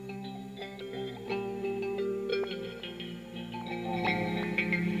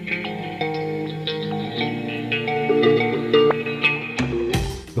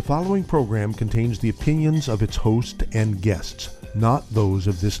following program contains the opinions of its host and guests, not those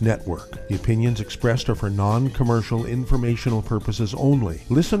of this network. The opinions expressed are for non-commercial informational purposes only.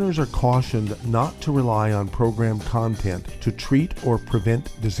 Listeners are cautioned not to rely on program content to treat or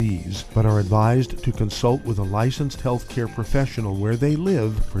prevent disease, but are advised to consult with a licensed healthcare professional where they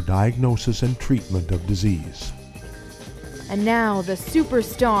live for diagnosis and treatment of disease. And now, the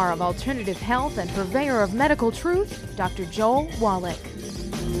superstar of alternative health and purveyor of medical truth, Dr. Joel Wallach.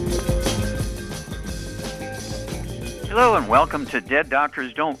 Hello and welcome to Dead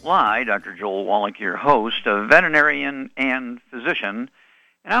Doctors Don't Lie. Dr. Joel Wallach, your host, a veterinarian and physician.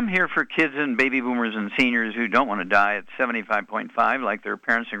 And I'm here for kids and baby boomers and seniors who don't want to die at 75.5 like their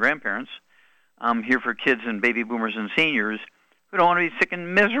parents and grandparents. I'm here for kids and baby boomers and seniors who don't want to be sick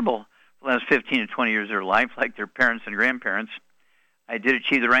and miserable the last 15 to 20 years of their life like their parents and grandparents. I did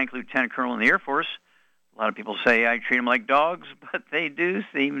achieve the rank lieutenant colonel in the Air Force. A lot of people say I treat them like dogs, but they do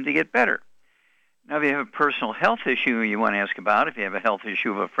seem to get better. Now, if you have a personal health issue you want to ask about, if you have a health issue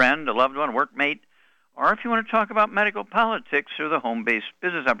of a friend, a loved one, a workmate, or if you want to talk about medical politics or the home-based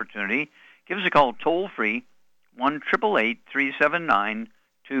business opportunity, give us a call toll-free, 1-888-379-2552.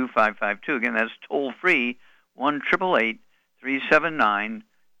 Again, that's toll-free,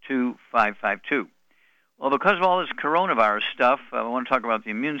 1-888-379-2552. Well, because of all this coronavirus stuff, I want to talk about the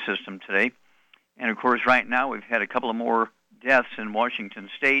immune system today. And, of course, right now we've had a couple of more deaths in Washington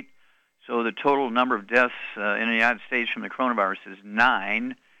State. So the total number of deaths in the United States from the coronavirus is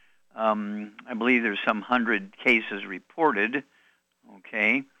 9. I believe there's some 100 cases reported.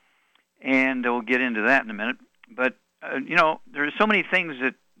 Okay. And we'll get into that in a minute. But, there are so many things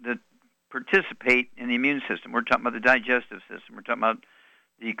that participate in the immune system. We're talking about the digestive system. We're talking about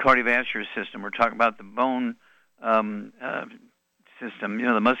the cardiovascular system. We're talking about the bone system,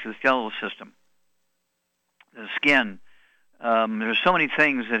 the musculoskeletal system, the skin. There's so many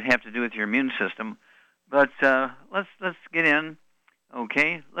things that have to do with your immune system. But let's get in.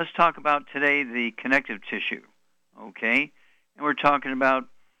 Okay, let's talk about today the connective tissue. Okay, and we're talking about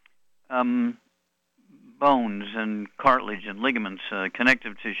bones and cartilage and ligaments,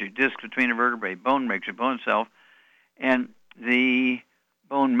 connective tissue, discs between the vertebrae, bone makes your bone itself, and the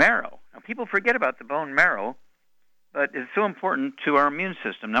bone marrow. Now, people forget about the bone marrow, but it's so important to our immune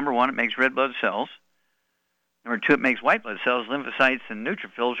system. Number one, it makes red blood cells. Number two, it makes white blood cells, lymphocytes, and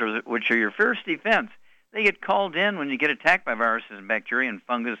neutrophils, which are your first defense. They get called in when you get attacked by viruses and bacteria and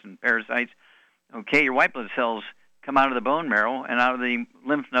fungus and parasites. Okay, your white blood cells come out of the bone marrow and out of the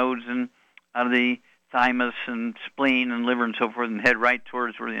lymph nodes and out of the thymus and spleen and liver and so forth and head right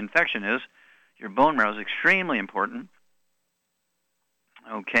towards where the infection is. Your bone marrow is extremely important.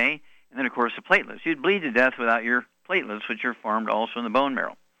 Okay, and then, of course, the platelets. You'd bleed to death without your platelets, which are formed also in the bone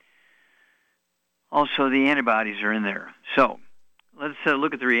marrow. Also, the antibodies are in there. So let's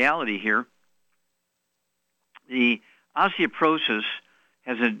look at the reality here. The osteoporosis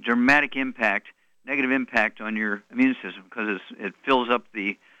has a dramatic impact, negative impact on your immune system because it fills up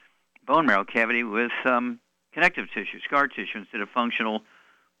the bone marrow cavity with connective tissue, scar tissue, instead of functional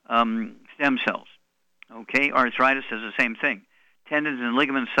stem cells. Okay, arthritis does the same thing. Tendons and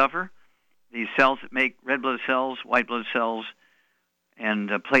ligaments suffer. The cells that make red blood cells, white blood cells, and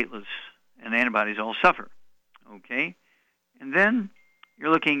platelets and antibodies all suffer. Okay, and then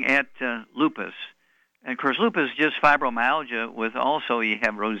you're looking at lupus. And, of course, lupus is just fibromyalgia with also you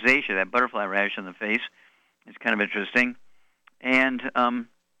have rosacea, that butterfly rash on the face. It's kind of interesting. And it's one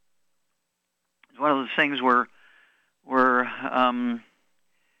of those things where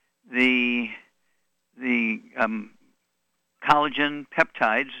the collagen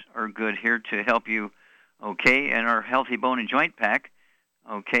peptides are good here to help you, okay, and our Healthy Bone and Joint Pack,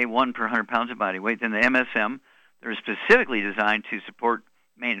 okay, 1 per 100 pounds of body weight. Then the MSM, they're specifically designed to support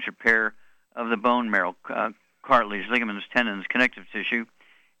maintenance repair of the bone marrow, cartilage, ligaments, tendons, connective tissue.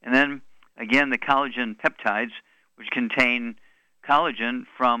 And then, again, the collagen peptides, which contain collagen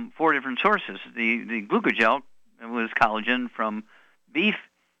from 4 different sources. The glucogel was collagen from beef,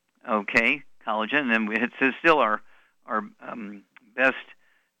 okay, collagen, and it's still our best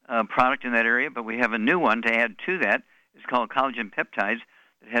product in that area, but we have a new one to add to that. It's called collagen peptides.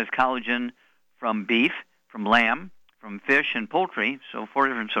 It has collagen from beef, from lamb, from fish and poultry, so 4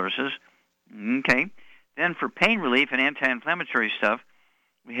 different sources. Okay. Then for pain relief and anti-inflammatory stuff,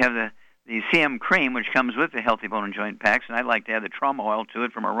 we have the CM cream, which comes with the Healthy Bone and Joint Packs, and I'd like to add the trauma oil to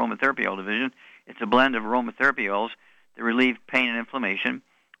it from our aromatherapy oil division. It's a blend of aromatherapy oils that relieve pain and inflammation.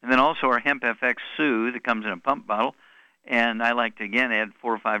 And then also our Hemp FX Soothe that comes in a pump bottle, and I like to, again, add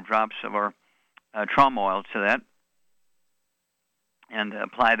 4 or 5 drops of our trauma oil to that and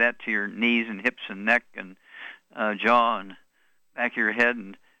apply that to your knees and hips and neck and jaw and back of your head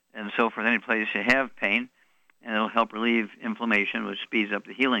and and so forth, any place you have pain, and it'll help relieve inflammation, which speeds up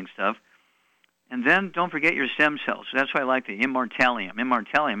the healing stuff. And then don't forget your stem cells. So that's why I like the Immortalium.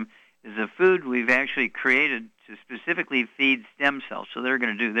 Immortalium is a food we've actually created to specifically feed stem cells, so they're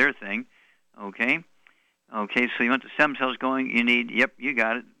going to do their thing, okay? Okay, so you want the stem cells going, you need, yep, you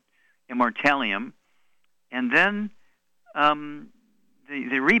got it, Immortalium. And then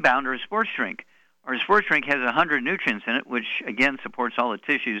the Rebound, or a sports drink. Our sports drink has 100 nutrients in it, which, again, supports all the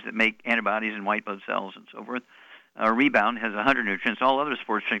tissues that make antibodies and white blood cells and so forth. Rebound has 100 nutrients. All other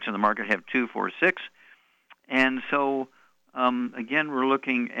sports drinks in the market have 2, 4, 6. And so, again, we're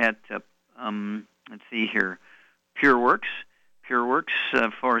looking at, let's see here, PureWorks.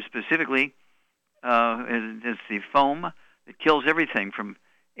 PureWorks, for specifically, is the foam that kills everything from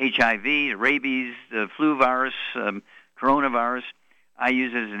HIV to rabies, the flu virus, coronavirus. I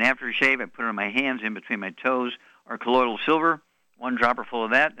use it as an aftershave. I put it on my hands in between my toes. Our colloidal silver, 1 dropper full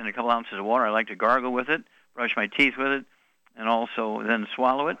of that, and a couple ounces of water. I like to gargle with it, brush my teeth with it, and also then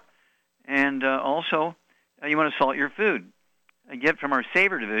swallow it. And also, you want to salt your food. I get from our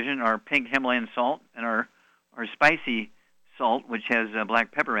Savor division our pink Himalayan salt and our spicy salt, which has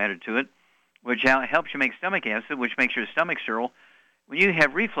black pepper added to it, which helps you make stomach acid, which makes your stomach sterile. When you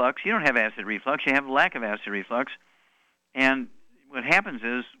have reflux, you don't have acid reflux. You have lack of acid reflux. And what happens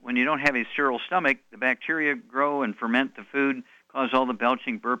is, when you don't have a sterile stomach, the bacteria grow and ferment the food, cause all the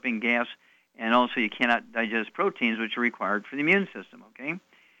belching, burping, gas, and also you cannot digest proteins, which are required for the immune system, okay?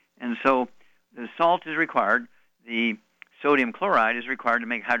 And so the salt is required. The sodium chloride is required to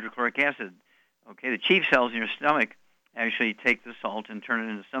make hydrochloric acid, okay? The chief cells in your stomach actually take the salt and turn it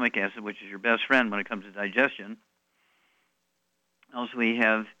into stomach acid, which is your best friend when it comes to digestion. Also, we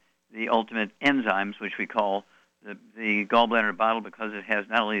have the ultimate enzymes, which we call the gallbladder bottle, because it has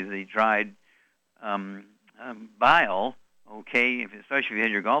not only the dried bile, okay, especially if you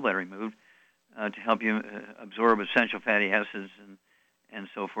had your gallbladder removed, to help you absorb essential fatty acids and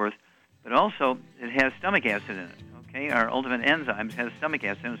so forth, but also it has stomach acid in it, okay? Our ultimate enzymes has stomach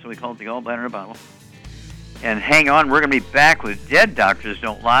acid in it, so we call it the gallbladder in a bottle. And hang on, we're going to be back with Dead Doctors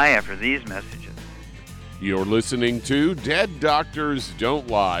Don't Lie after these messages. You're listening to Dead Doctors Don't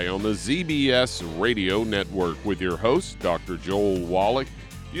Lie on the ZBS Radio Network with your host, Dr. Joel Wallach.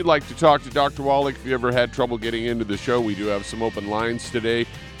 If you'd like to talk to Dr. Wallach, if you ever had trouble getting into the show, we do have some open lines today.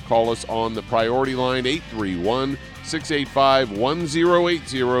 Call us on the priority line,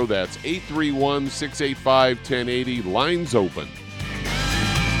 831-685-1080. That's 831-685-1080. Lines open.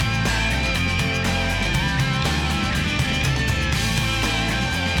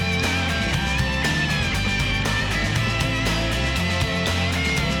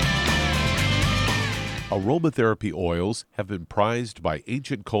 Aromatherapy oils have been prized by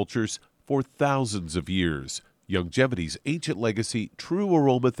ancient cultures for thousands of years. Youngevity's ancient legacy, True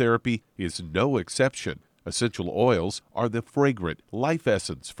Aromatherapy, is no exception. Essential oils are the fragrant life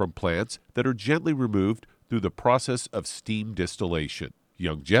essence from plants that are gently removed through the process of steam distillation.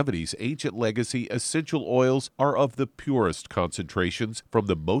 Youngevity's ancient legacy essential oils are of the purest concentrations from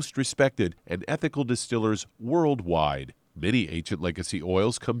the most respected and ethical distillers worldwide. Many ancient legacy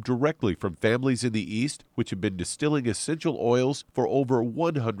oils come directly from families in the East which have been distilling essential oils for over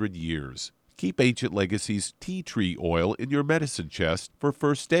 100 years. Keep Ancient Legacy's tea tree oil in your medicine chest for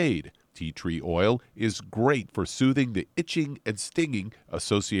first aid. Tea tree oil is great for soothing the itching and stinging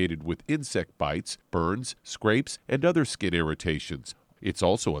associated with insect bites, burns, scrapes, and other skin irritations. It's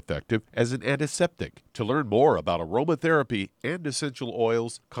also effective as an antiseptic. To learn more about aromatherapy and essential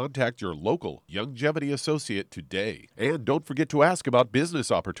oils, contact your local Youngevity associate today. And don't forget to ask about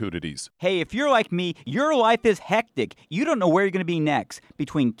business opportunities. Hey, if you're like me, your life is hectic. You don't know where you're going to be next.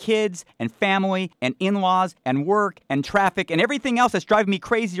 Between kids and family and in-laws and work and traffic and everything else that's driving me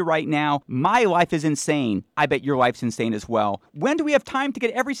crazy right now, my life is insane. I bet your life's insane as well. When do we have time to get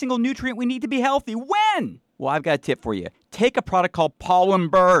every single nutrient we need to be healthy? When? Well, I've got a tip for you. Take a product called Pollen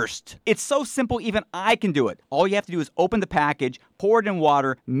Burst. It's so simple, even I can do it. All you have to do is open the package, pour it in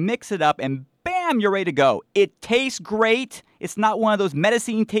water, mix it up, and bam, you're ready to go. It tastes great. It's not one of those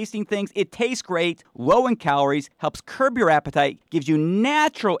medicine tasting things. It tastes great, low in calories, helps curb your appetite, gives you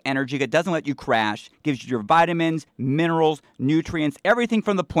natural energy that doesn't let you crash, gives you your vitamins, minerals, nutrients, everything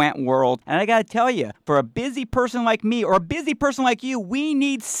from the plant world. And I gotta tell you, for a busy person like me or a busy person like you, we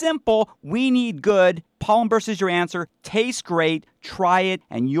need simple, we need good. Pollen Burst is your answer. Tastes great. Try it,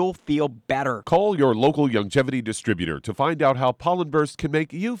 and you'll feel better. Call your local Youngevity distributor to find out how Pollen Burst can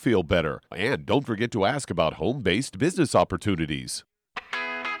make you feel better. And don't forget to ask about home-based business opportunities.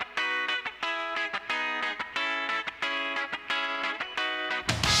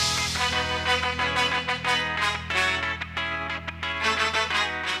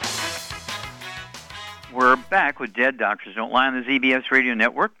 back with Dead Doctors Don't Lie on the ZBS Radio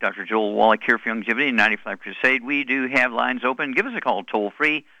Network. Dr. Joel Wallach here for Longevity and 95 Crusade. We do have lines open. Give us a call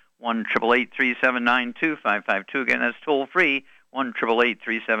toll-free, 1-888-379-2552. Again, that's toll-free,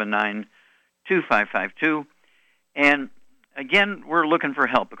 1-888-379-2552. And again, we're looking for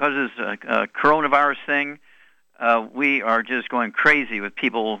help because of this coronavirus thing. We are just going crazy with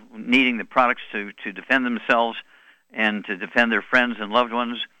people needing the products to defend themselves and to defend their friends and loved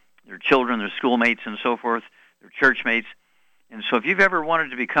ones, their children, their schoolmates, and so forth, their church mates. And so if you've ever wanted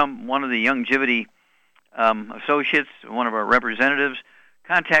to become one of the Longevity associates, one of our representatives,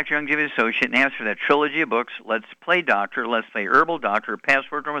 contact your Longevity associate and ask for that trilogy of books, Let's Play Doctor, Let's Play Herbal Doctor,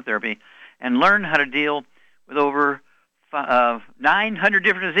 Password Aromatherapy, and learn how to deal with over 900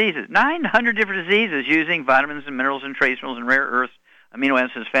 different diseases. 900 different diseases using vitamins and minerals and trace minerals and rare earths, amino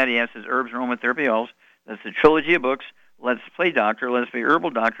acids, fatty acids, herbs, and aromatherapy oils. That's the trilogy of books, Let's Play Doctor, Let's Play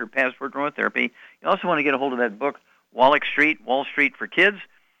Herbal Doctor, Password Aromatherapy. You also want to get a hold of that book, Wall Street for Kids,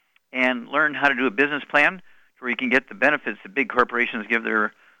 and learn how to do a business plan where you can get the benefits that big corporations give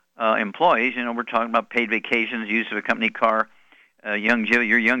their employees. You know, we're talking about paid vacations, use of a company car. Your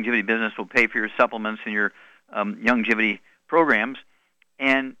Longevity business will pay for your supplements and your Longevity programs,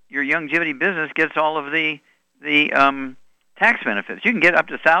 and your Longevity business gets all of the tax benefits. You can get up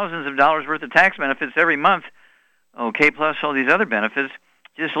to thousands of dollars worth of tax benefits every month, okay, plus all these other benefits.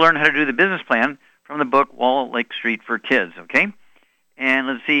 Just learn how to do the business plan from the book Wall Street for Kids, okay? And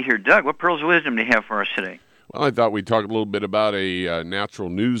let's see here. Doug, what pearls of wisdom do you have for us today? Well, I thought we'd talk a little bit about a natural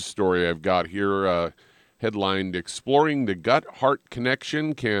news story I've got here, headlined, Exploring the Gut-Heart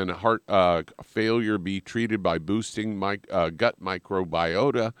Connection. Can heart failure be treated by boosting gut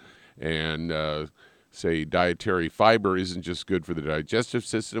microbiota? And say dietary fiber isn't just good for the digestive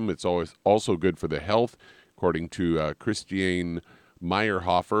system, it's also good for the health. According to Christiane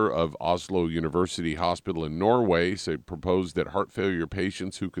Meyerhofer of Oslo University Hospital in Norway, proposed that heart failure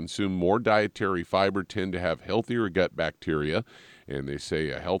patients who consume more dietary fiber tend to have healthier gut bacteria. And they say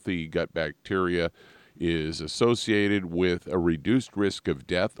a healthy gut bacteria is associated with a reduced risk of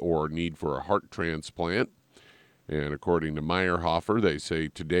death or need for a heart transplant. And according to Meyerhofer, they say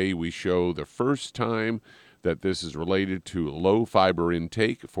today we show the first time that this is related to low fiber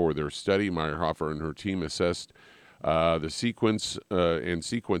intake. For their study, Meyerhofer and her team assessed the sequence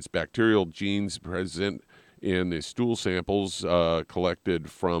bacterial genes present in the stool samples collected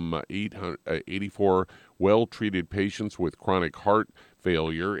from 84 well-treated patients with chronic heart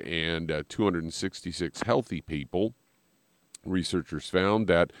failure and 266 healthy people. Researchers found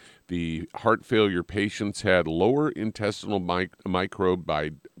that the heart failure patients had lower intestinal microbe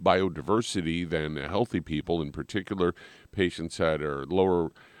biodiversity than healthy people. In particular, patients had a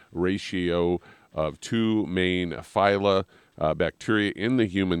lower ratio of two main phyla bacteria in the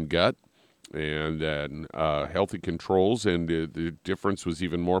human gut, and then healthy controls, and the difference was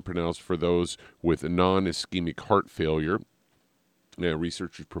even more pronounced for those with non-ischemic heart failure.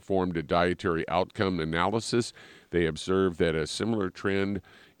 Researchers performed a dietary outcome analysis. They observed that a similar trend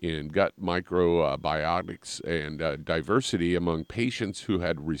in gut microbiotics and diversity among patients who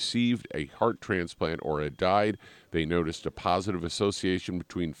had received a heart transplant or had died. They noticed a positive association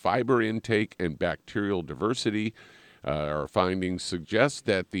between fiber intake and bacterial diversity. Our findings suggest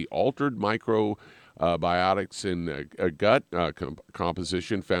that the altered microbiotics in gut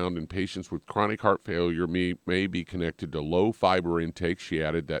composition found in patients with chronic heart failure may be connected to low fiber intake. She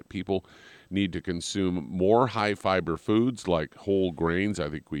added that people need to consume more high-fiber foods like whole grains. I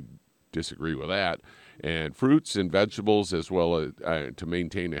think we disagree with that. And fruits and vegetables, as well as to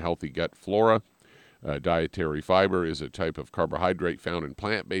maintain a healthy gut flora. Dietary fiber is a type of carbohydrate found in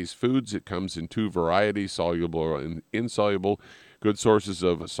plant-based foods. It comes in two varieties, soluble and insoluble. Good sources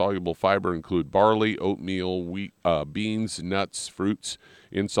of soluble fiber include barley, oatmeal, wheat, beans, nuts, fruits.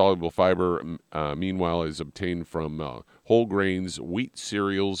 Insoluble fiber, meanwhile, is obtained from whole grains, wheat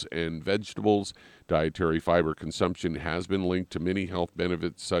cereals, and vegetables. Dietary fiber consumption has been linked to many health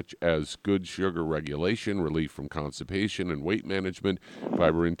benefits such as good sugar regulation, relief from constipation, and weight management.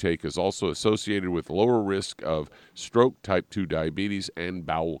 Fiber intake is also associated with lower risk of stroke, type 2 diabetes, and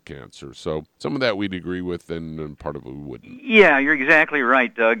bowel cancer. So some of that we'd agree with, and part of it we wouldn't. Yeah, you're exactly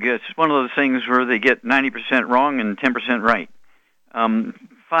right, Doug. It's one of those things where they get 90% wrong and 10% right.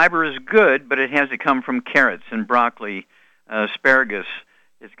 Fiber is good, but it has to come from carrots and broccoli, asparagus.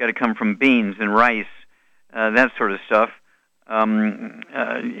 It's got to come from beans and rice, that sort of stuff.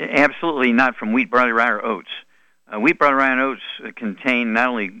 Absolutely not from wheat, barley, rye, or oats. Wheat, barley, rye, and oats contain not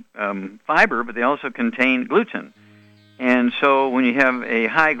only fiber, but they also contain gluten. And so when you have a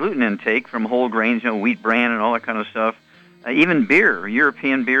high gluten intake from whole grains, wheat bran and all that kind of stuff, Even beer,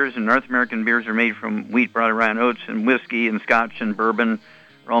 European beers and North American beers are made from wheat brought around oats, and whiskey and scotch and bourbon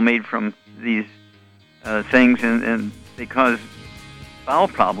are all made from these things, and they cause bowel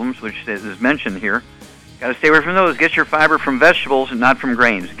problems, which is mentioned here. Got to stay away from those. Get your fiber from vegetables and not from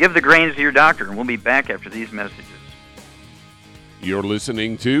grains. Give the grains to your doctor, and we'll be back after these messages. You're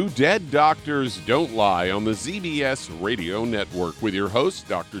listening to Dead Doctors Don't Lie on the ZBS Radio Network with your host,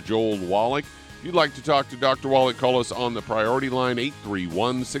 Dr. Joel Wallach. If you'd like to talk to Dr. Wallach, call us on the priority line,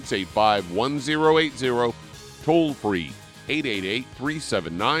 831-685-1080, toll free,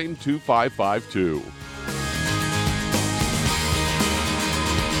 888-379-2552.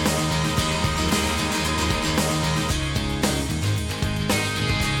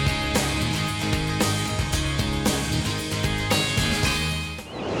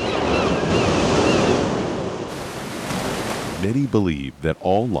 Many believe that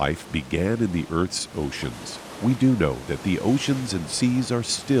all life began in the Earth's oceans. We do know that the oceans and seas are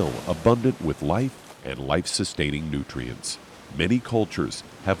still abundant with life and life-sustaining nutrients. Many cultures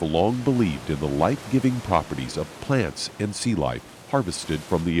have long believed in the life-giving properties of plants and sea life harvested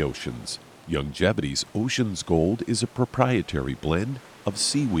from the oceans. Youngevity's Ocean's Gold is a proprietary blend of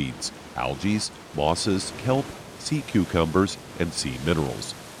seaweeds, algae, mosses, kelp, sea cucumbers, and sea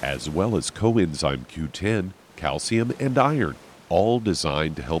minerals, as well as coenzyme Q10, calcium, and iron, all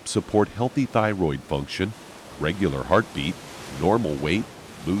designed to help support healthy thyroid function, regular heartbeat, normal weight,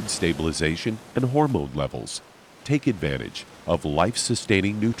 mood stabilization, and hormone levels. Take advantage of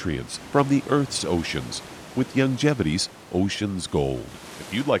life-sustaining nutrients from the Earth's oceans with Youngevity's Ocean's Gold.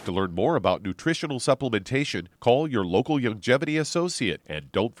 If you'd like to learn more about nutritional supplementation, call your local Youngevity associate,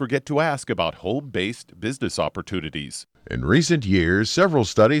 and don't forget to ask about home-based business opportunities. In recent years, several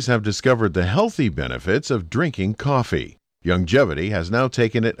studies have discovered the healthy benefits of drinking coffee. Youngevity has now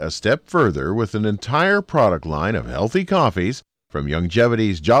taken it a step further with an entire product line of healthy coffees from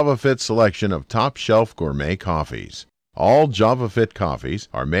Youngevity's JavaFit selection of top-shelf gourmet coffees. All JavaFit coffees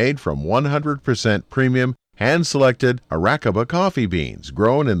are made from 100% premium, hand-selected Arabica coffee beans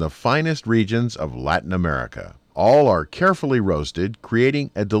grown in the finest regions of Latin America. All are carefully roasted, creating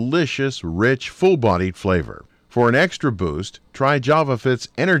a delicious, rich, full-bodied flavor. For an extra boost, try JavaFit's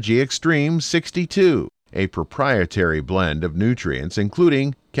Energy Extreme 62, a proprietary blend of nutrients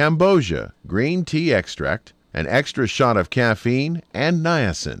including Cambogia, green tea extract, an extra shot of caffeine, and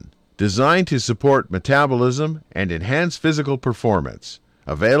niacin, designed to support metabolism and enhance physical performance.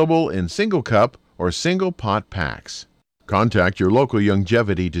 Available in single cup or single pot packs. Contact your local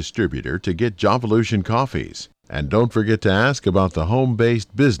Youngevity distributor to get Jovolution coffees. And don't forget to ask about the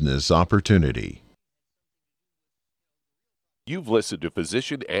home-based business opportunity. You've listened to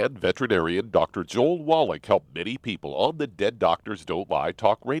physician and veterinarian Dr. Joel Wallach help many people on the Dead Doctors Don't Lie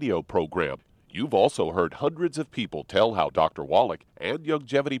talk radio program. You've also heard hundreds of people tell how Dr. Wallach and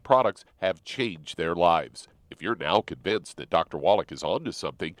Youngevity products have changed their lives. If you're now convinced that Dr. Wallach is onto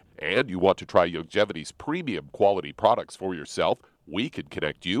something and you want to try Youngevity's premium quality products for yourself, we can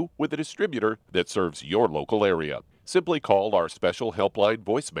connect you with a distributor that serves your local area. Simply call our special helpline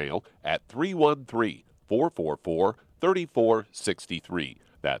voicemail at 313-444-3463.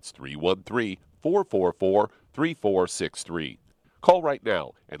 That's 313-444-3463. Call right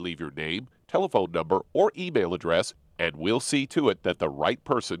now and leave your name, telephone number, or email address, and we'll see to it that the right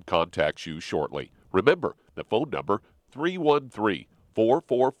person contacts you shortly. Remember, the phone number,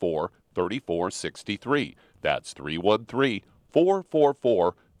 313-444-3463. That's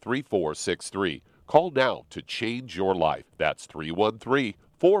 313-444-3463. Call now to change your life. That's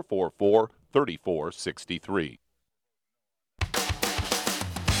 313-444-3463.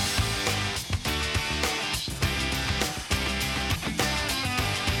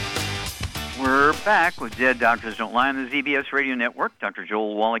 We're back with Dead Doctors Don't Lie on the ZBS Radio Network. Dr.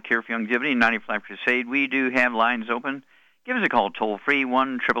 Joel Wallach here for Youngevity, 95 Crusade. We do have lines open. Give us a call, toll-free,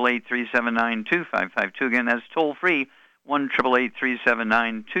 1-888-379-2552. Again, that's toll-free,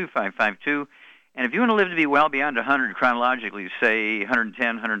 1-888-379-2552. And if you want to live to be well beyond 100 chronologically, say 110,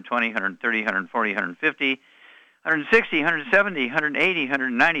 120, 130, 140, 150, 160, 170, 180,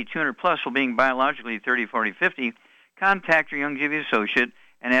 190, 200 plus, while being biologically 30, 40, 50, contact your Youngevity associate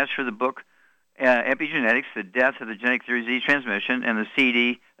and ask for the book, Epigenetics, The Death of the Genetic Theory of Disease Transmission, and the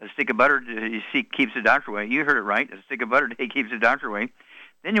CD, A Stick of Butter Keeps the Doctor Away. You heard it right, A Stick of Butter Day Keeps the Doctor Away.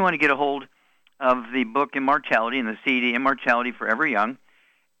 Then you want to get a hold of the book Immortality and the CD, Immortality Forever Young,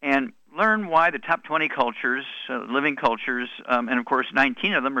 and learn why the top 20 cultures, living cultures, and of course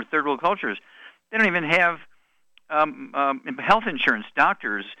 19 of them are third world cultures. They don't even have health insurance,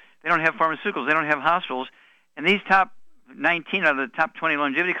 doctors. They don't have pharmaceuticals. They don't have hospitals. And these top 19 out of the top 20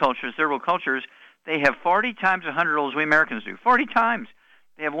 longevity cultures, third world cultures, They have 40 times 100-year-olds we Americans do. 40 times.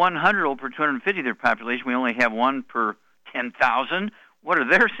 They have 100-year-old per 250 of their population. We only have one per 10,000. What are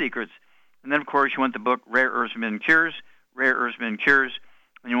their secrets? And then, of course, you want the book Rare Earths Men Cures, Rare Earths Men Cures.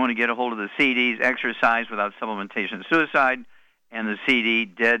 And you want to get a hold of the CDs, Exercise Without Supplementation and Suicide, and the CD,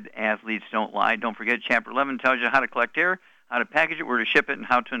 Dead Athletes Don't Lie. Don't forget, Chapter 11 tells you how to collect air, how to package it, where to ship it, and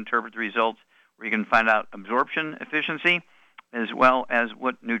how to interpret the results, where you can find out absorption efficiency, as well as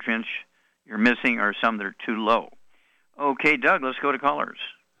what nutrients you're missing or some that are too low. Okay, Doug, let's go to callers.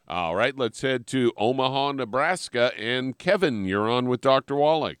 All right, let's head to Omaha, Nebraska. And Kevin, you're on with Dr.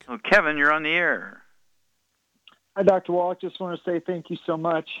 Wallach. Oh, Kevin, you're on the air. Hi, Dr. Wallach. Just want to say thank you so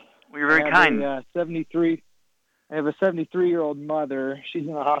much. Well, you're very kind. I have a 73-year-old mother. She's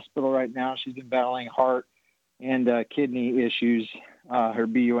in the hospital right now. She's been battling heart and kidney issues. Her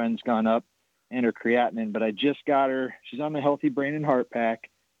BUN's gone up and her creatinine, but I just got her. She's on the Healthy Brain and Heart Pack,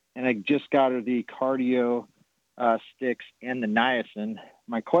 and I just got her the cardio sticks and the niacin.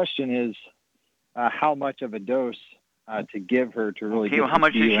 My question is how much of a dose to give her to really get how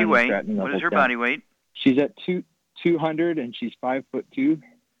much does she weigh? What is her body weight? She's at 200, and she's 5'2".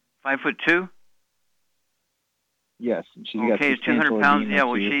 5'2"? Yes. She's got it's 200 pounds. Yeah,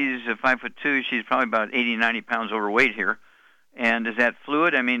 well, she's 5'2". She's probably about 80, 90 pounds overweight here. And is that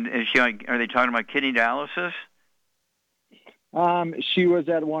fluid? I mean, are they talking about kidney dialysis? She was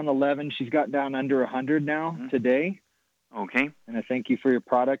at 111. She's got down under 100 now today. Okay. And I thank you for your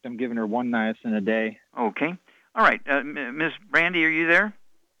product. I'm giving her one niacin a day. Okay. All right. Miss Brandy, are you there?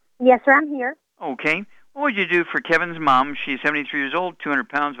 Yes, sir. I'm here. Okay. What would you do for Kevin's mom? She's 73 years old, 200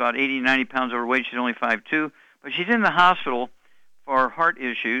 pounds, about 80, 90 pounds overweight. She's only 5'2", but she's in the hospital for heart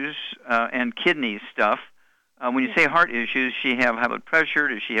issues and kidney stuff. When you say heart issues, does she have high blood pressure?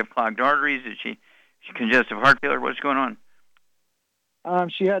 Does she have clogged arteries? Does she congestive heart failure? What's going on?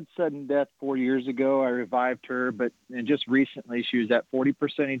 She had sudden death 4 years ago. I revived her, but just recently she was at 40%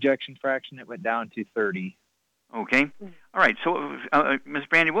 ejection fraction. It went down to 30. Okay. All right. So, Ms.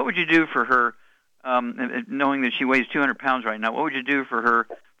 Brandy, what would you do for her, knowing that she weighs 200 pounds right now? What would you do for her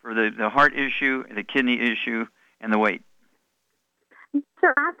for the heart issue, the kidney issue, and the weight?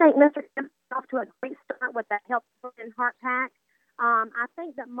 Sir, I think Mr. Kemp is off to a great start with that Healthy Brain and Heart Pack. I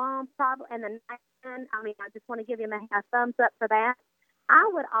think that Mom probably, and the niacin, I just want to give him a thumbs up for that. I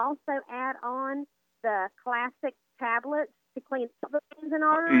would also add on the classic tablets to clean up the veins and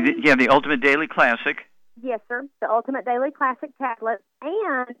arteries. Yeah, the Ultimate Daily Classic. Yes, sir. The Ultimate Daily Classic tablet.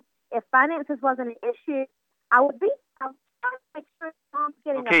 And if finances wasn't an issue, I would try to make sure Mom's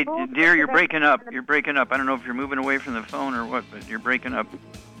getting a full dear, you're breaking up. You're breaking up. I don't know if you're moving away from the phone or what, but you're breaking up.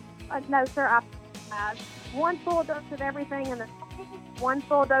 No, sir. One full dose of everything in the morning, one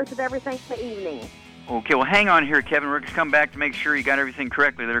full dose of everything in the evening. Okay, well, hang on here, Kevin. We're going to come back to make sure you got everything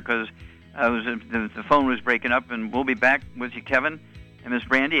correctly there because the phone was breaking up, and we'll be back with you, Kevin, and Miss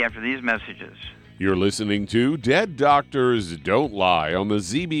Brandy after these messages. You're listening to Dead Doctors Don't Lie on the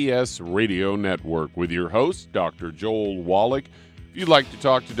ZBS Radio Network with your host, Dr. Joel Wallach. If you'd like to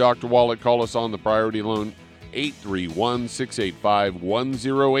talk to Dr. Wallach, call us on the Priority Loan,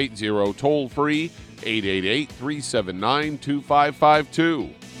 831-685-1080, toll free,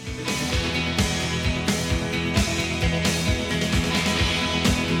 888-379-2552.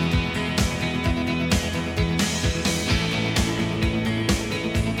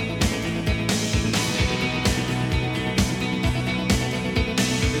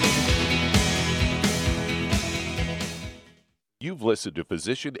 You've listened to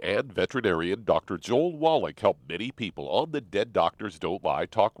physician and veterinarian Dr. Joel Wallach help many people on the Dead Doctors Don't Lie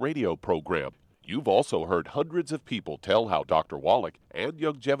talk radio program. You've also heard hundreds of people tell how Dr. Wallach and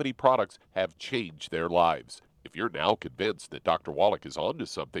Youngevity products have changed their lives. If you're now convinced that Dr. Wallach is onto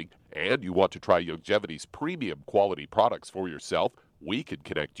something and you want to try Youngevity's premium quality products for yourself, we can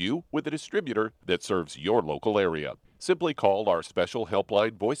connect you with a distributor that serves your local area. Simply call our special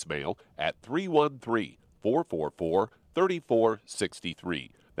helpline voicemail at 313-444-3463.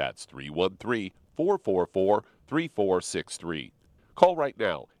 That's 313-444-3463. Call right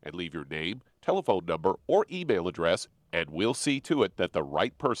now and leave your name, telephone number, or email address, and we'll see to it that the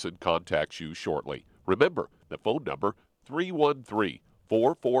right person contacts you shortly. Remember, the phone number,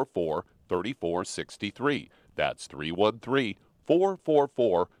 313-444-3463. That's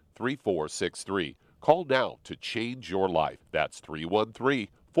 313-444-3463. Call now to change your life. That's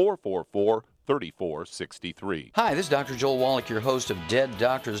 313-444-3463. Hi, this is Dr. Joel Wallach, your host of Dead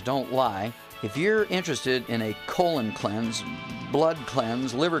Doctors Don't Lie. If you're interested in a colon cleanse, blood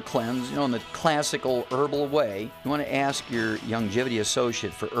cleanse, liver cleanse, in the classical herbal way, you want to ask your Youngevity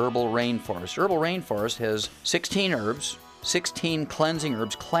associate for Herbal Rainforest. Herbal Rainforest has 16 herbs, 16 cleansing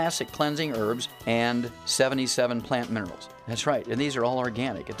herbs, classic cleansing herbs, and 77 plant minerals. That's right, and these are all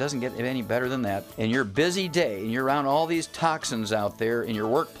organic. It doesn't get any better than that. In your busy day, and you're around all these toxins out there in your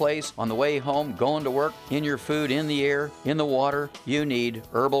workplace, on the way home, going to work, in your food, in the air, in the water, you need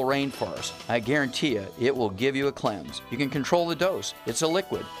Herbal Rainforest. I guarantee you, it will give you a cleanse. You can control the dose. It's a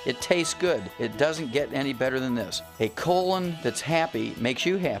liquid. It tastes good. It doesn't get any better than this. A colon that's happy makes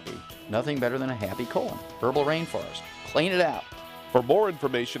you happy. Nothing better than a happy colon. Herbal Rainforest. Clean it out. For more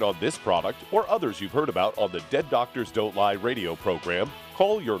information on this product or others you've heard about on the Dead Doctors Don't Lie radio program,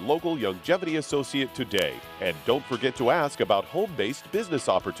 call your local Youngevity associate today. And don't forget to ask about home-based business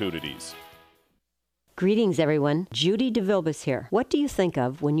opportunities. Greetings, everyone. Judy DeVilbus here. What do you think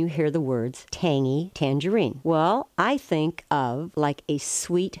of when you hear the words tangy tangerine? Well, I think of like a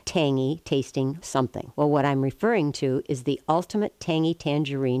sweet, tangy tasting something. Well, what I'm referring to is the Ultimate Tangy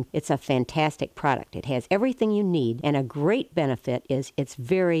Tangerine. It's a fantastic product. It has everything you need, and a great benefit is it's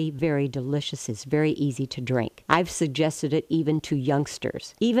very, very delicious. It's very easy to drink. I've suggested it even to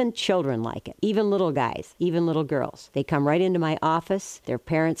youngsters. Even children like it. Even little guys. Even little girls. They come right into my office. Their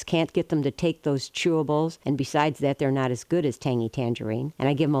parents can't get them to take those chewables, and besides that, they're not as good as Tangy Tangerine. And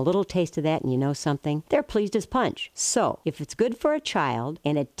I give them a little taste of that, and you know something? They're pleased as punch. So, if it's good for a child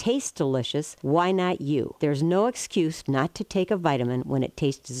and it tastes delicious, why not you? There's no excuse not to take a vitamin when it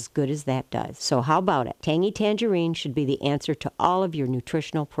tastes as good as that does. So how about it? Tangy Tangerine should be the answer to all of your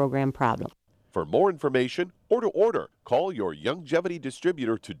nutritional program problems. For more information or to order, call your Youngevity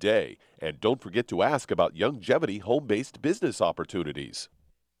distributor today. And don't forget to ask about Youngevity home-based business opportunities.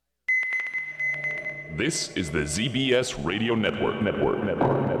 This is the ZBS Radio Network.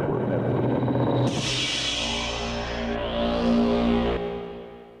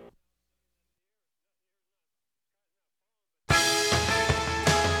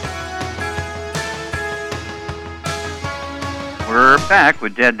 We're back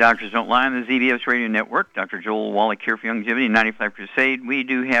with Dead Doctors Don't Lie on the ZBS Radio Network. Dr. Joel Wallach here for Youngevity 95 Crusade. We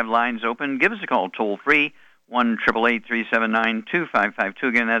do have lines open. Give us a call toll-free, 1-888-379-2552.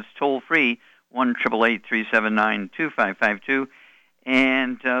 Again, that's toll-free, 1-888-379-2552.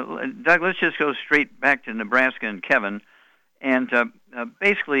 And, Doug, let's just go straight back to Nebraska and Kevin. And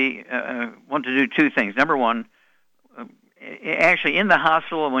basically, want to do two things. Number one, actually in the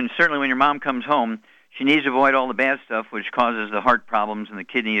hospital, certainly when your mom comes home, she needs to avoid all the bad stuff which causes the heart problems and the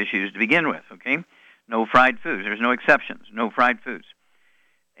kidney issues to begin with, okay? No fried foods. There's no exceptions. No fried foods.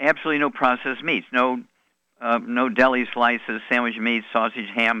 Absolutely no processed meats. No deli slices, sandwich meats, sausage,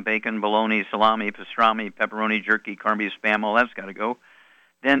 ham, bacon, bologna, salami, pastrami, pepperoni, jerky, corned beef, spam, all that's got to go.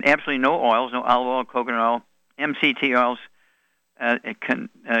 Then absolutely no oils, no olive oil, coconut oil, MCT oils,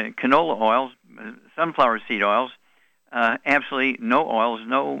 canola oils, sunflower seed oils, absolutely no oils,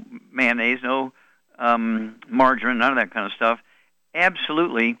 no mayonnaise, no margarine, none of that kind of stuff.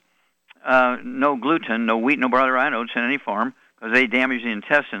 Absolutely no gluten, no wheat, no barley, rye oats in any form, because they damage the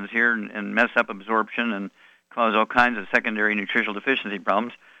intestines here and mess up absorption and cause all kinds of secondary nutritional deficiency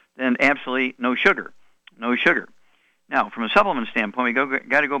problems. Then absolutely no sugar. No sugar. Now, from a supplement standpoint, we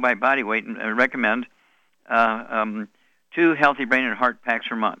got to go by body weight and recommend 2 healthy brain and heart packs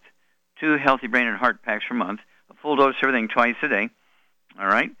per month. 2 healthy brain and heart packs per month. A full dose of everything twice a day. All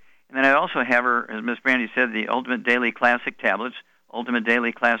right? And then I also have her, as Miss Brandy said, the Ultimate Daily Classic tablets. Ultimate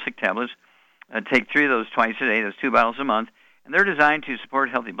Daily Classic tablets. Take 3 of those twice a day. That's 2 bottles a month. And they're designed to support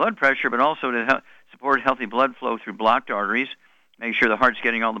healthy blood pressure, but also to support healthy blood flow through blocked arteries, make sure the heart's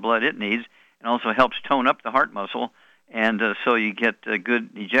getting all the blood it needs, and also helps tone up the heart muscle, and so you get a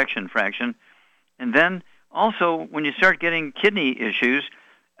good ejection fraction. And then also, when you start getting kidney issues,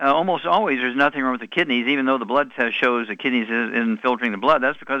 almost always there's nothing wrong with the kidneys, even though the blood test shows the kidneys isn't filtering the blood.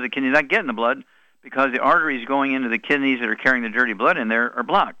 That's because the kidney's not getting the blood, because the arteries going into the kidneys that are carrying the dirty blood in there are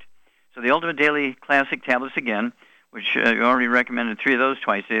blocked. So the Ultimate Daily Classic tablets, again, which you already recommended 3 of those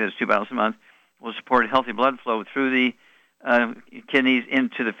twice a day, that's 2 bottles a month, will support healthy blood flow through the kidneys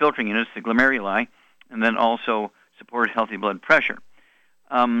into the filtering units, the glomeruli, and then also support healthy blood pressure.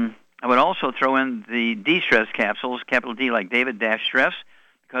 I would also throw in the D-stress capsules, capital D like David -stress,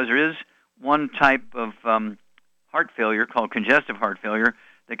 because there is one type of heart failure called congestive heart failure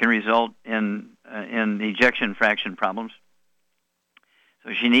that can result in ejection fraction problems.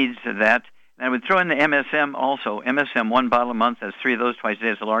 So she needs that. And I would throw in the MSM also. MSM, 1 bottle a month. That's 3 of those twice a day.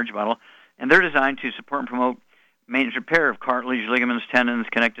 It's a large bottle. And they're designed to support and promote maintenance repair of cartilage, ligaments, tendons,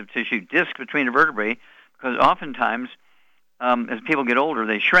 connective tissue, discs between the vertebrae, because oftentimes, as people get older,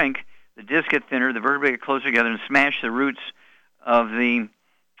 they shrink, the discs get thinner, the vertebrae get closer together and smash the roots of the,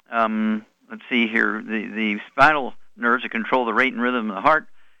 the spinal nerves that control the rate and rhythm of the heart,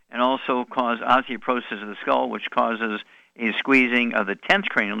 and also cause osteoporosis of the skull, which causes a squeezing of the 10th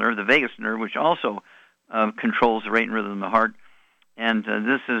cranial nerve, the vagus nerve, which also controls the rate and rhythm of the heart. And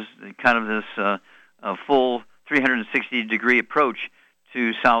this is kind of this full 360-degree approach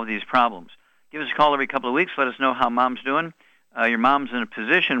to solve these problems. Give us a call every couple of weeks. Let us know how Mom's doing. Your mom's in a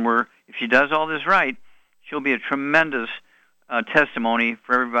position where if she does all this right, she'll be a tremendous testimony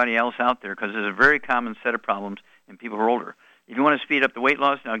for everybody else out there, because there's a very common set of problems in people who are older. If you want to speed up the weight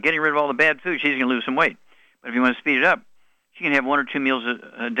loss, now getting rid of all the bad food, she's going to lose some weight. But if you want to speed it up, she can have 1 or 2 meals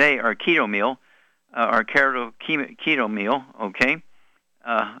a day, or a keto meal, or a keto meal, okay?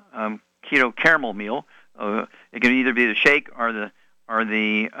 Keto caramel meal. It can either be the shake or the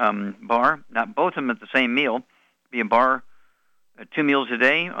bar. Not both of them at the same meal. Be a bar, 2 meals a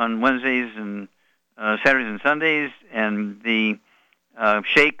day on Wednesdays and Saturdays and Sundays, and the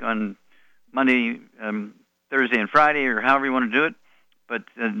shake on Monday, Thursday, and Friday, or however you want to do it. But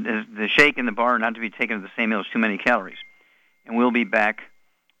the shake and the bar are not to be taken at the same meal. It's too many calories. And we'll be back,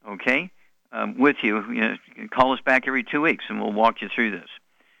 okay, with you. You can call us back every 2 weeks, and we'll walk you through this.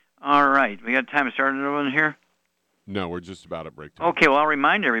 All right. We got time to start another one here? No, we're just about at break time. Okay, well, I'll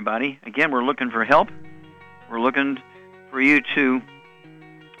remind everybody, again, we're looking for help. We're looking for you to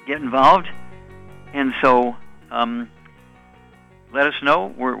get involved. And so let us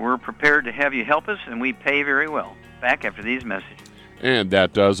know. We're prepared to have you help us, and we pay very well. Back after these messages. And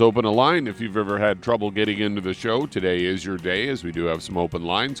that does open a line. If you've ever had trouble getting into the show, today is your day, as we do have some open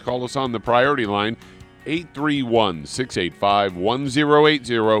lines. Call us on the priority line,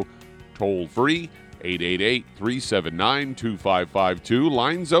 831-685-1080. Toll free, 888-379-2552.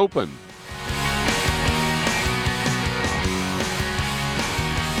 Lines open.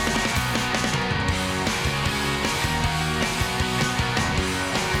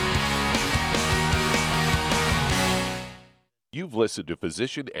 You've listened to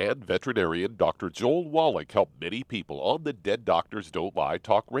physician and veterinarian Dr. Joel Wallach help many people on the Dead Doctors Don't Lie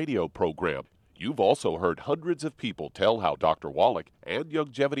talk radio program. You've also heard hundreds of people tell how Dr. Wallach and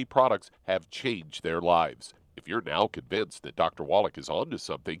Youngevity products have changed their lives. If you're now convinced that Dr. Wallach is onto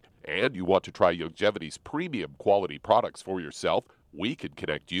something and you want to try Youngevity's premium quality products for yourself, we can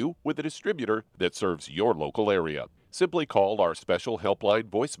connect you with a distributor that serves your local area. Simply call our special helpline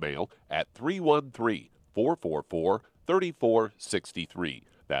voicemail at 313-444-3463.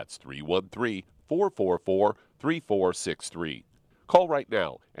 That's 313-444-3463. Call right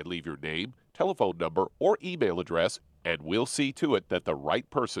now and leave your name, telephone number, or email address, and we'll see to it that the right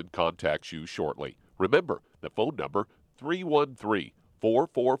person contacts you shortly. Remember, the phone number,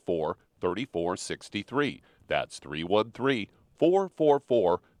 313-444-3463. That's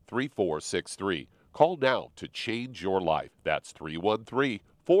 313-444-3463. Call now to change your life. That's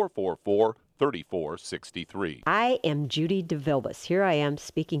 313-444-3463. 3463. I am Judy DeVilbus. Here I am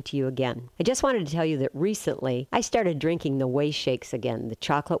speaking to you again. I just wanted to tell you that recently I started drinking the Whey Shakes again, the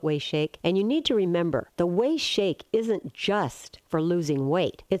chocolate Whey Shake. And you need to remember, the Whey Shake isn't just for losing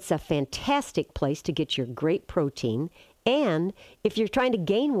weight. It's a fantastic place to get your great protein. And if you're trying to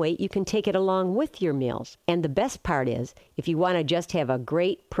gain weight, you can take it along with your meals. And the best part is, if you want to just have a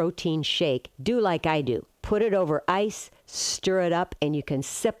great protein shake, do like I do. Put it over ice, stir it up, and you can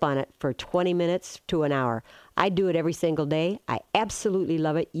sip on it for 20 minutes to an hour. I do it every single day. I absolutely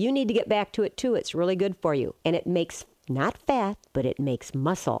love it. You need to get back to it too. It's really good for you. And it makes not fat, but it makes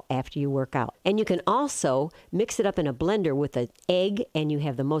muscle after you work out. And you can also mix it up in a blender with an egg, and you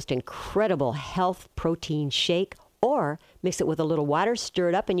have the most incredible health protein shake. Or mix it with a little water, stir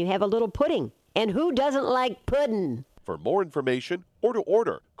it up, and you have a little pudding. And who doesn't like pudding? For more information or to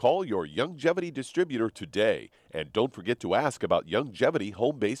order, call your Youngevity distributor today. And don't forget to ask about Youngevity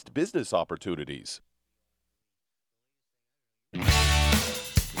home-based business opportunities.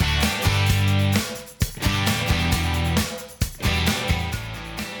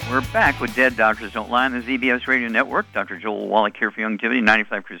 We're back with Dead Doctors Don't Lie on the ZBS Radio Network. Dr. Joel Wallach here for Youngevity,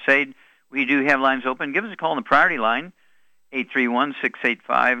 95 Crusade. We do have lines open. Give us a call on the priority line,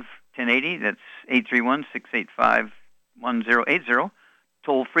 831-685-1080. That's 831-685-1080.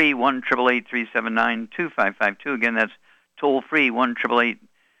 Toll free, 1-888-379-2552. Again, that's toll free,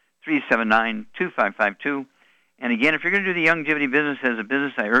 1-888-379-2552. And again, if you're going to do the Youngevity business as a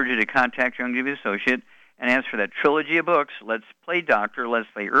business, I urge you to contact your Youngevity associate and ask for that trilogy of books, Let's Play Doctor, Let's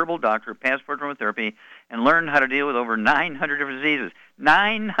Play Herbal Doctor, Passport Aromatherapy, and learn how to deal with over 900 different diseases.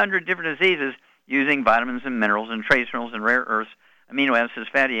 900 different diseases using vitamins and minerals and trace minerals and rare earths, amino acids,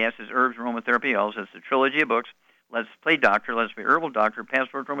 fatty acids, herbs, aromatherapy oils. That's the trilogy of books, Let's Play Doctor, Let's Play Herbal Doctor,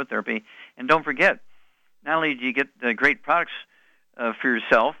 Passport Aromatherapy. And don't forget, not only do you get the great products for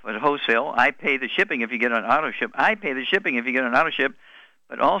yourself at wholesale, I pay the shipping if you get an auto ship. I pay the shipping if you get an auto ship.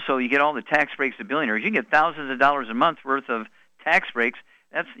 but also you get all the tax breaks to billionaires. You can get thousands of dollars a month worth of tax breaks.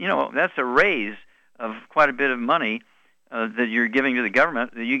 That's a raise of quite a bit of money that you're giving to the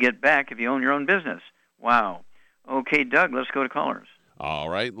government that you get back if you own your own business. Wow. Okay, Doug, let's go to callers. All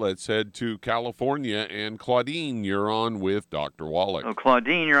right, let's head to California. And Claudine, you're on with Dr. Wallach. Oh,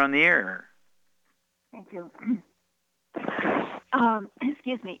 Claudine, you're on the air. Thank you.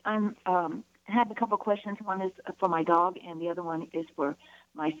 Excuse me. I have a couple of questions. One is for my dog, and the other one is for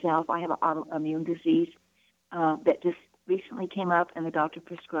myself. I have an autoimmune disease that just recently came up, and the doctor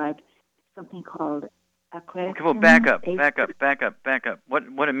prescribed something called Acrezza. Come on, back up.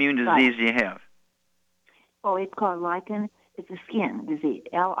 What immune disease do you have? Oh, it's called lichen. It's a skin disease.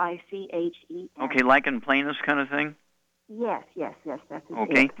 Lichen. Okay, lichen planus kind of thing? Yes, that's it.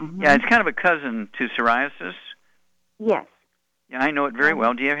 Okay. Mm-hmm. Yeah, it's kind of a cousin to psoriasis. Yes. Yeah, I know it very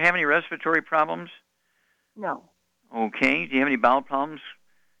well. Do you have any respiratory problems? No. Okay. Do you have any bowel problems?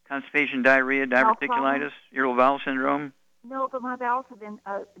 Constipation, diarrhea, diverticulitis, irritable bowel syndrome? No, but my bowels have been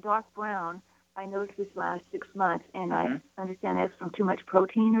dark brown. I noticed this last 6 months, and I understand that's from too much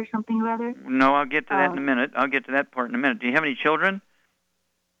protein or something or other. No, I'll get to that in a minute. I'll get to that part in a minute. Do you have any children?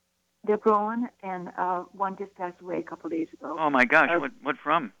 They're growing, and one just passed away a couple of days ago. Oh, my gosh. What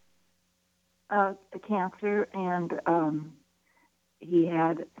from? A cancer, and he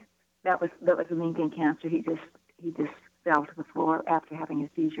had that was a meningeal cancer. He just fell to the floor after having a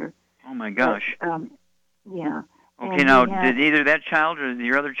seizure. Oh my gosh. But, yeah. Okay, now did either that child or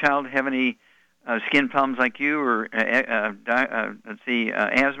your other child have any skin problems like you, or asthma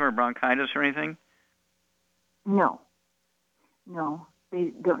or bronchitis or anything? No,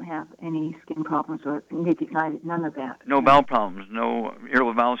 they don't have any skin problems or none of that. No bowel problems, no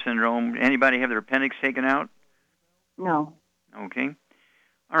irritable bowel syndrome. Anybody have their appendix taken out? No. Okay.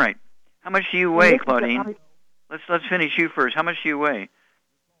 All right. How much do you weigh, Claudine? Let's finish you first. How much do you weigh?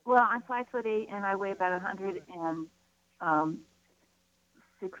 Well, I'm 5'8", and I weigh about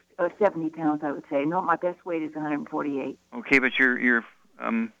 170 pounds, I would say. No, my best weight is 148. Okay, but you're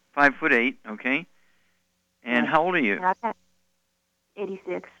 5'8", okay? And how old are you?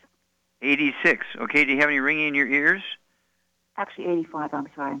 86. 86. Okay. Do you have any ringing in your ears? Actually, 85. I'm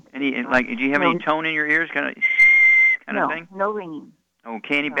sorry. Do you have any tone in your ears, kind of thing? No ringing.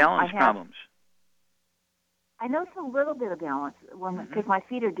 Okay. Any balance problems? I notice a little bit of balance because my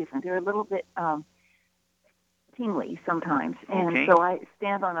feet are different. They're a little bit tingly sometimes, and so I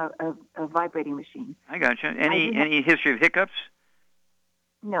stand on a vibrating machine. I gotcha. Any history of hiccups?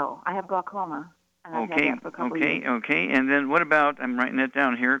 No, I have glaucoma. And I've had that for a couple years. Okay. And then what about? I'm writing that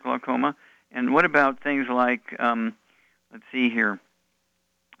down here. Glaucoma. And what about things like? Let's see here.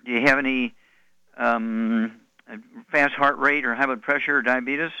 Do you have any fast heart rate or high blood pressure or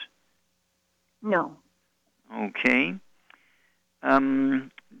diabetes? No. Okay. Do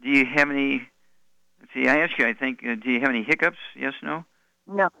you have any? Let's see. I asked you. I think. Do you have any hiccups? Yes. No.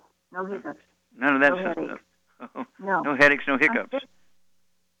 No hiccups. None of that stuff. Oh, no. No headaches. No hiccups.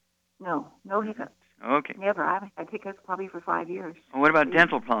 No hiccups. Okay. Never. I haven't had hiccups probably for 5 years. Well, what about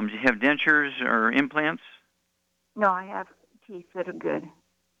dental problems? Do you have dentures or implants? No, I have teeth that are good.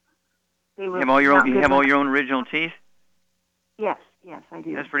 You have all your own original teeth? Yes, I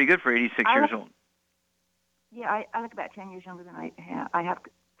do. That's pretty good for 86 years old. Yeah, I look about 10 years younger than I have. I have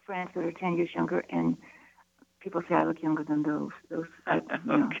friends that are 10 years younger, and people say I look younger than those.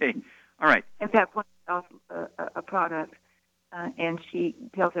 Okay. All right. In fact, one sells a product, and she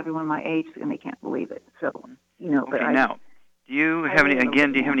tells everyone my age, and they can't believe it. So, But now, do you have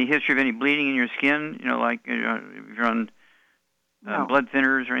any history of any bleeding in your skin? Like if you're on blood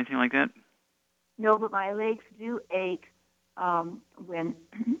thinners or anything like that? No, but my legs do ache when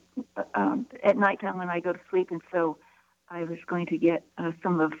at nighttime when I go to sleep, and so I was going to get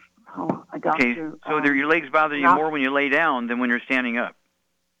some of a doctor. Okay, so your legs bother you more when you lay down than when you're standing up?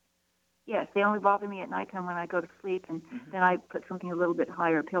 Yes, they only bother me at nighttime when I go to sleep, and then I put something a little bit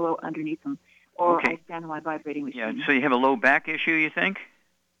higher, a pillow underneath them, or I stand on my vibrating machine. Yeah, so you have a low back issue, you think?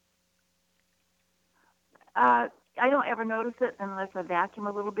 I don't ever notice it unless I vacuum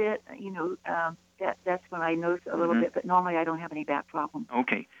a little bit. That's when I notice it a little bit, but normally I don't have any back problems.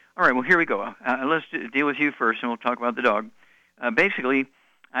 Okay. All right, well, here we go. Let's deal with you first, and we'll talk about the dog. Basically,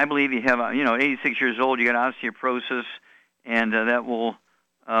 I believe you have, 86 years old, you got osteoporosis, and that will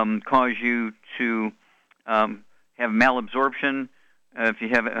cause you to have malabsorption. If you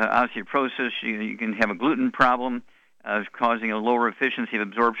have osteoporosis, you can have a gluten problem, causing a lower efficiency of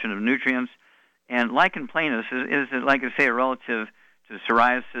absorption of nutrients. And lichen planus is like I say, a relative to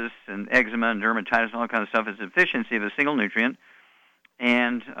psoriasis and eczema and dermatitis and all that kind of stuff. It's efficiency of a single nutrient.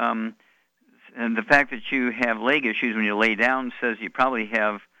 And and the fact that you have leg issues when you lay down says you probably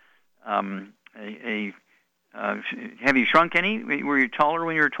have have you shrunk any? Were you taller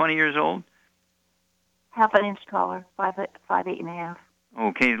when you were 20 years old? Half an inch taller, 5'8.5".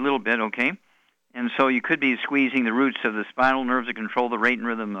 Okay, a little bit, okay. And so you could be squeezing the roots of the spinal nerves that control the rate and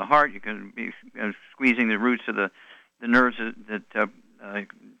rhythm of the heart. You could be squeezing the roots of the nerves that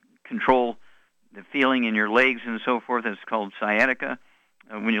control the feeling in your legs and so forth. It's called sciatica.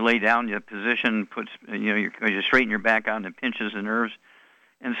 When you lay down, the position puts, you straighten your back out and it pinches the nerves.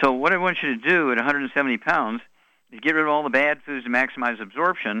 And so what I want you to do at 170 pounds is get rid of all the bad foods to maximize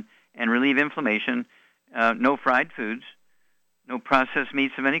absorption and relieve inflammation. No fried foods, no processed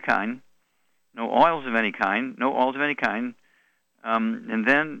meats of any kind, no oils of any kind, no oils of any kind. And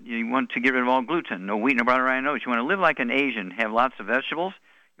then you want to get rid of all gluten, no wheat, no brown rye, no oats. You want to live like an Asian, have lots of vegetables.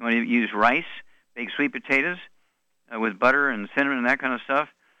 You want to use rice, baked sweet potatoes with butter and cinnamon and that kind of stuff.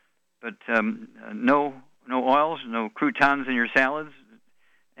 But no oils, no croutons in your salads.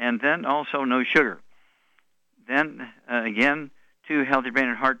 And then also no sugar. Then, again, 2 Healthy Brain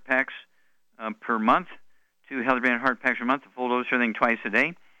and Heart Packs per month. 2 Healthy Brain and Heart Packs per month, a full dose of everything twice a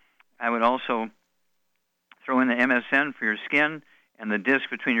day. I would also throw in the MSN for your skin and the disc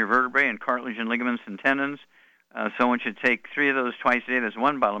between your vertebrae and cartilage and ligaments and tendons. So I want you to take 3 of those twice a day. That's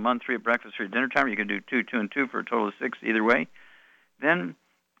 1 bottle a month, 3 at breakfast or dinner time. You can do 2, 2, and 2 for a total of 6 either way. Then,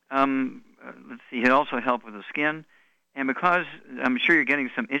 let's see, it also helps with the skin. And because I'm sure you're getting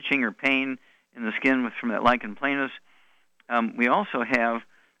some itching or pain in the skin from that lichen planus, we also have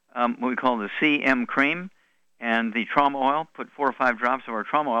what we call the CM cream and the trauma oil. Put 4 or 5 drops of our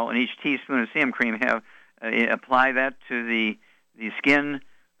trauma oil in each teaspoon of CM cream. Apply that to the skin,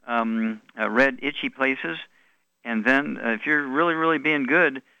 red, itchy places. And then if you're really, really being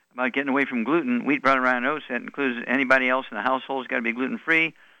good about getting away from gluten, wheat, brown, rye, and oats, that includes anybody else in the household has got to be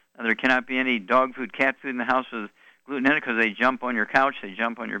gluten-free. There cannot be any dog food, cat food in the house with gluten in it because they jump on your couch, they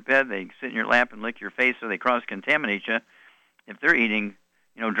jump on your bed, they sit in your lap and lick your face, so they cross-contaminate you. If they're eating,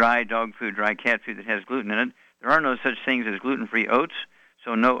 dry dog food, dry cat food that has gluten in it, there are no such things as gluten-free oats.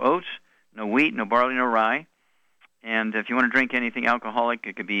 So no oats, no wheat, no barley, no rye. And if you want to drink anything alcoholic,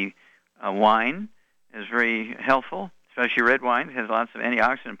 it could be wine. Is very helpful, especially red wine. It has lots of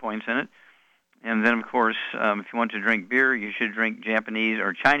antioxidant points in it. And then, of course, if you want to drink beer, you should drink Japanese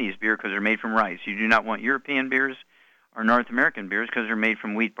or Chinese beer because they're made from rice. You do not want European beers or North American beers because they're made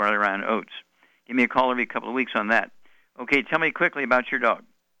from wheat, barley, rye, and oats. Give me a call every couple of weeks on that. Okay, tell me quickly about your dog.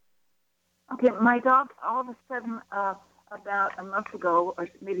 Okay, my dog, all of a sudden, about a month ago, or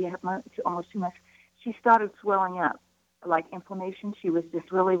maybe a month, almost 2 months, she started swelling up, like inflammation. She was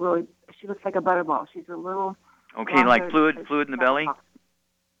just really, really, she looks like a butterball. She's a little... Okay, like fluid in the belly?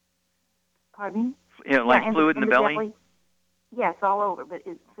 Pardon? Yeah, like fluid in the belly? Yes, all over, but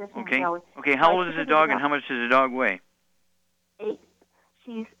it's just in the belly. Okay, how old is the dog and how much does the dog weigh? 8.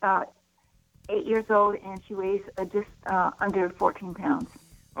 She's 8 years old and she weighs just under 14 pounds.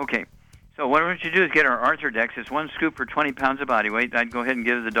 Okay. So what I want you to do is get our Arthrodex. It's 1 scoop for 20 pounds of body weight. I'd go ahead and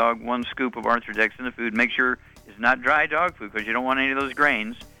give the dog 1 scoop of Arthrodex in the food. Make sure it's not dry dog food because you don't want any of those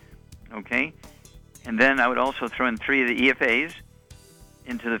grains. Okay? And then I would also throw in 3 of the EFAs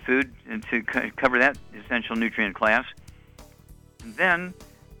into the food and to cover that essential nutrient class. And then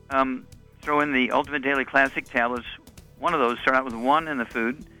throw in the Ultimate Daily Classic tablets. 1 of those. Start out with 1 in the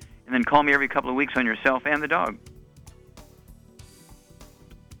food. And then call me every couple of weeks on yourself and the dog.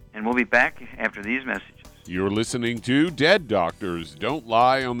 And we'll be back after these messages. You're listening to Dead Doctors Don't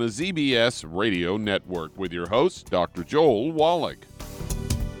Lie on the ZBS Radio Network with your host, Dr. Joel Wallach.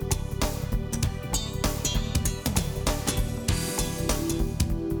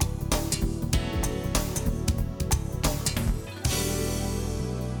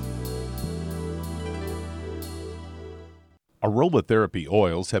 Aromatherapy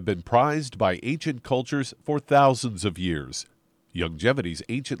oils have been prized by ancient cultures for thousands of years. Youngevity's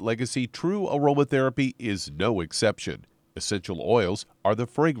ancient legacy, True Aromatherapy, is no exception. Essential oils are the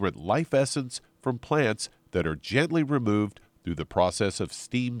fragrant life essence from plants that are gently removed through the process of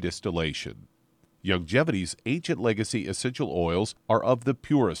steam distillation. Youngevity's ancient legacy essential oils are of the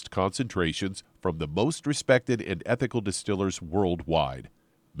purest concentrations from the most respected and ethical distillers worldwide.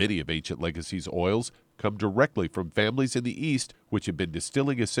 Many of Ancient Legacy's oils come directly from families in the East which have been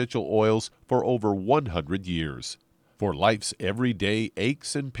distilling essential oils for over 100 years. For life's everyday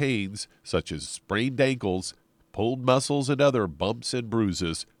aches and pains, such as sprained ankles, pulled muscles, and other bumps and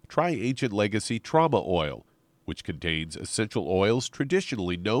bruises, try Ancient Legacy Trauma Oil. which contains essential oils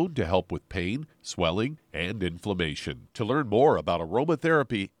traditionally known to help with pain, swelling, and inflammation. To learn more about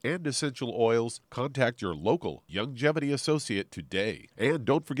aromatherapy and essential oils, contact your local Youngevity associate today. And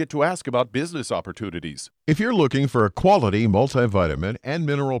don't forget to ask about business opportunities. If you're looking for a quality multivitamin and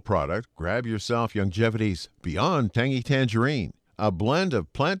mineral product, grab yourself Youngevity's Beyond Tangy Tangerine, a blend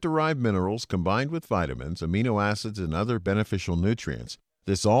of plant-derived minerals combined with vitamins, amino acids, and other beneficial nutrients.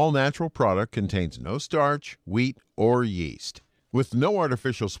 This all-natural product contains no starch, wheat, or yeast, with no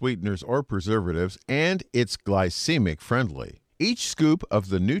artificial sweeteners or preservatives, and it's glycemic friendly. Each scoop of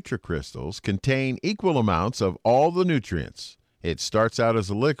the NutriCrystals contain equal amounts of all the nutrients. It starts out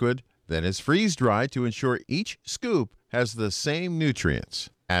as a liquid, then is freeze-dried to ensure each scoop has the same nutrients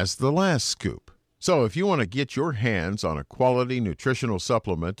as the last scoop. So if you want to get your hands on a quality nutritional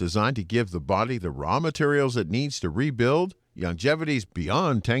supplement designed to give the body the raw materials it needs to rebuild, Youngevity's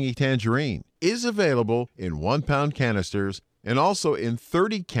Beyond Tangy Tangerine is available in 1-pound canisters and also in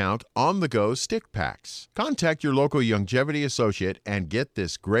 30-count on-the-go stick packs. Contact your local Youngevity associate and get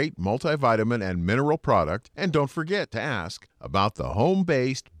this great multivitamin and mineral product, and don't forget to ask about the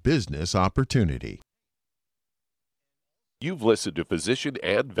home-based business opportunity. You've listened to physician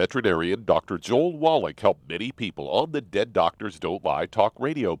and veterinarian Dr. Joel Wallach help many people on the Dead Doctors Don't Lie talk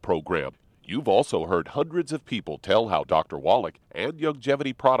radio program. You've also heard hundreds of people tell how Dr. Wallach and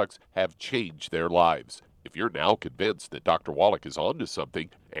Youngevity products have changed their lives. If you're now convinced that Dr. Wallach is onto something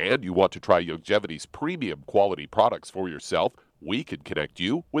and you want to try Youngevity's premium quality products for yourself, we can connect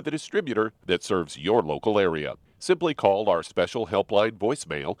you with a distributor that serves your local area. Simply call our special helpline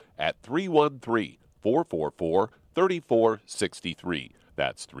voicemail at 313-444-3463.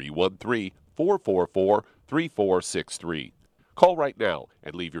 That's 313-444-3463. Call right now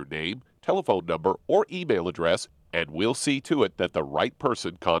and leave your name, telephone number, or email address, and we'll see to it that the right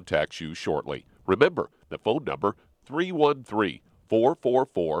person contacts you shortly. Remember, the phone number,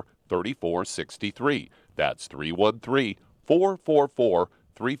 313-444-3463. That's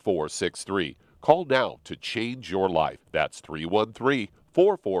 313-444-3463. Call now to change your life. That's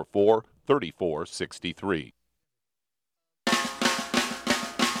 313-444-3463.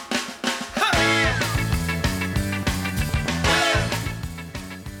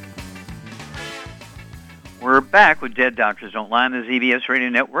 We're back with Dead Doctors Don't Lie on the ZBS Radio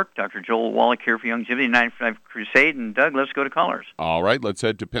Network. Dr. Joel Wallach here for Youngevity 95 Crusade. And Doug, let's go to callers. All right, let's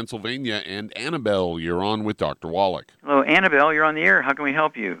head to Pennsylvania. And Annabelle, you're on with Dr. Wallach. Hello, Annabelle. You're on the air. How can we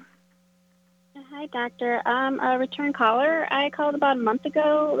help you? Hi, Doctor. I'm a return caller. I called about a month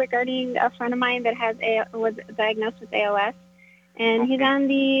ago regarding a friend of mine that was diagnosed with ALS. And he's on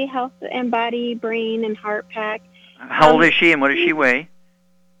the Health and Body, Brain, and Heart Pack. How old is she and what does she weigh?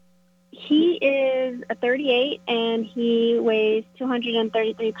 He is 38, and he weighs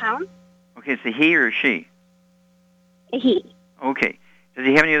 233 pounds. Okay, it's a he or a she? A he. Okay. Does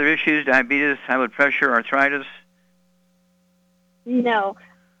he have any other issues, diabetes, high blood pressure, arthritis? No.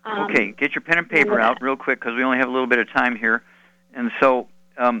 Okay, get your pen and paper out real quick because we only have a little bit of time here. And so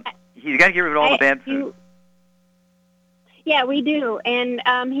he's got to get rid of all the bad food. Yeah, we do. And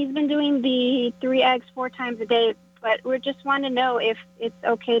he's been doing the 3 eggs 4 times a day. But we just want to know if it's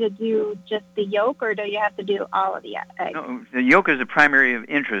okay to do just the yolk, or do you have to do all of the eggs? No, the yolk is the primary of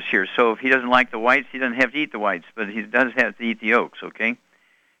interest here. So if he doesn't like the whites, he doesn't have to eat the whites, but he does have to eat the yolks, okay?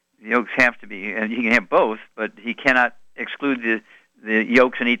 The yolks have to be, and he can have both, but he cannot exclude the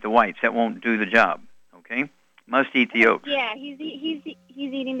yolks and eat the whites. That won't do the job, okay? Must eat the yolks. Yeah, he's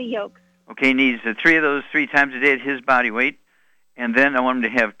eating the yolks. Okay, he needs 3 of those 3 times a day at his body weight, and then I want him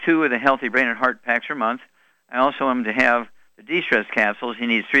to have 2 of the Healthy Brain and Heart Packs per month. I also want him to have the de-stress capsules. He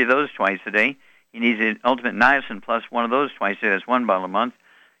needs 3 of those twice a day. He needs the Ultimate Niacin Plus 1 of those twice a day. That's 1 bottle a month.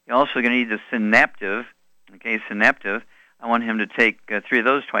 You're also going to need the Synaptive. Okay, Synaptive. I want him to take 3 of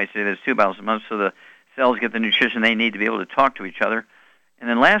those twice a day. That's 2 bottles a month, so the cells get the nutrition they need to be able to talk to each other. And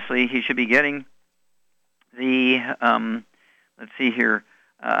then lastly, he should be getting the, let's see here,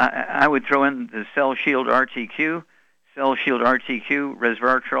 I would throw in the Cell Shield RTQ,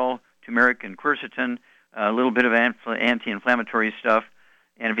 resveratrol, turmeric, and quercetin, a little bit of anti-inflammatory stuff,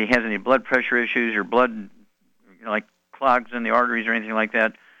 and if he has any blood pressure issues or blood, like clogs in the arteries or anything like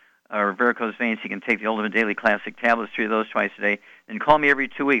that, or varicose veins, he can take the Ultimate Daily Classic tablets, 3 of those twice a day, and call me every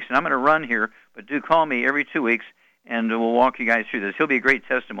 2 weeks. And I'm going to run here, but do call me every 2 weeks, and we'll walk you guys through this. He'll be a great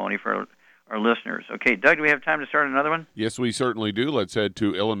testimony for our listeners. Okay, Doug, do we have time to start another one? Yes, we certainly do. Let's head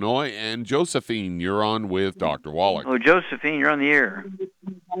to Illinois. And Josephine, you're on with Dr. Wallach. Oh, Josephine, you're on the air.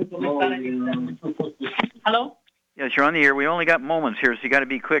 Hello? Yes, you're on the air. We only got moments here, so you got to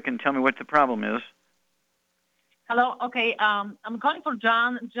be quick and tell me what the problem is. Hello. Okay. I'm calling for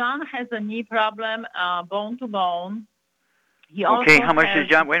John. John has a knee problem, bone to bone. He Okay. also How much has, does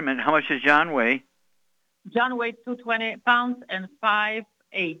John? Wait a minute. How much does John weigh? John weighs 220 pounds and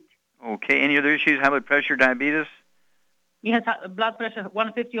 5'8". Okay. Any other issues? High blood pressure, diabetes? He has blood pressure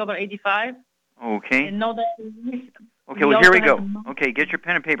 150/85. Okay. And no diabetes. Okay. Well, here we go. Okay. Get your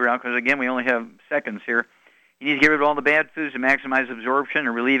pen and paper out because again, we only have seconds here. You need to get rid of all the bad foods to maximize absorption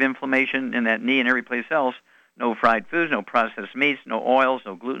and relieve inflammation in that knee and every place else. No fried foods, no processed meats, no oils,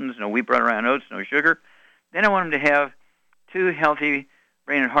 no glutens, no wheat, butter, and oats, no sugar. Then I want him to have 2 healthy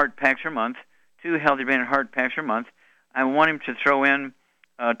brain and heart packs per month. 2 healthy brain and heart packs per month. I want him to throw in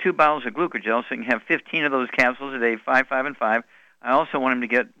 2 bottles of glucogel so he can have 15 of those capsules a day, 5, 5, and 5. I also want him to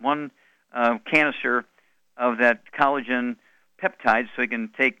get 1 canister of that collagen peptide so he can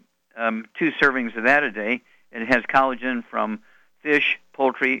take 2 servings of that a day. It has collagen from fish,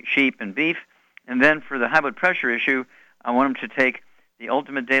 poultry, sheep, and beef. And then for the high blood pressure issue, I want him to take the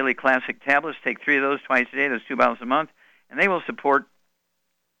Ultimate Daily Classic tablets, take 3 of those twice a day, those 2 bottles a month, and they will support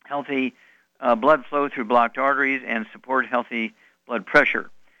healthy blood flow through blocked arteries and support healthy blood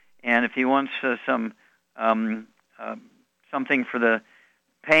pressure. And if he wants something for the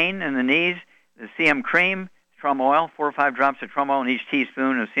pain in the knees, the CM cream, Trauma oil, 4 or 5 drops of trauma oil in each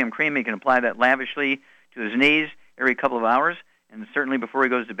teaspoon of CM cream. He can apply that lavishly to his knees every couple of hours, and certainly before he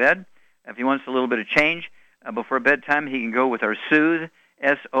goes to bed. If he wants a little bit of change before bedtime, he can go with our Soothe,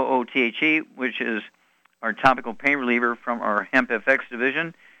 S-O-O-T-H-E, which is our topical pain reliever from our Hemp FX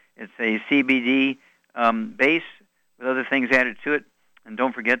division. It's a CBD base with other things added to it. And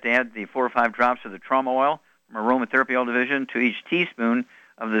don't forget to add the 4 or 5 drops of the trauma oil from our aromatherapy oil division to each teaspoon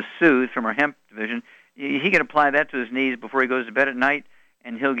of the Soothe from our hemp division. He can apply that to his knees before he goes to bed at night,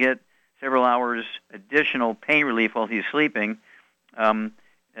 and he'll get several hours additional pain relief while he's sleeping.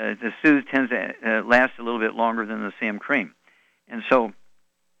 The Soothe tends to last a little bit longer than the CM cream. And so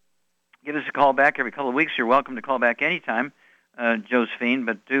give us a call back every couple of weeks. You're welcome to call back anytime, Josephine,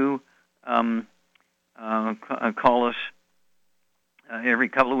 but do call us every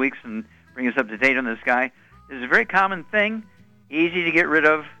couple of weeks and bring us up to date on this guy. This is a very common thing, easy to get rid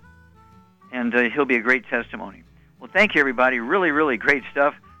of, and he'll be a great testimony. Well, thank you, everybody. Really, really great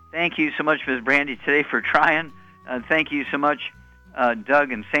stuff. Thank you so much, Ms. Brandy, today for trying. Thank you so much,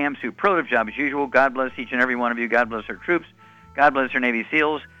 Doug and Sam, superlative job as usual. God bless each and every one of you. God bless our troops. God bless our Navy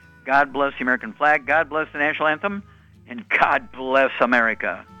SEALs. God bless the American flag. God bless the national anthem. And God bless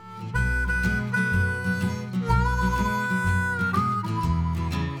America.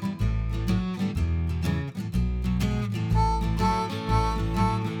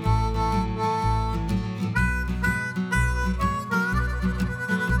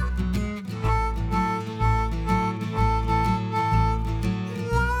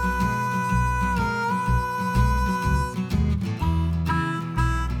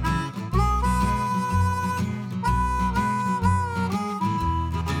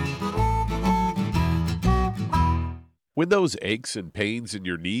 When those aches and pains in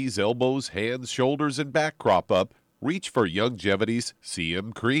your knees, elbows, hands, shoulders, and back crop up, reach for Youngevity's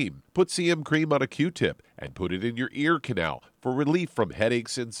CM Cream. Put CM Cream on a Q-tip and put it in your ear canal for relief from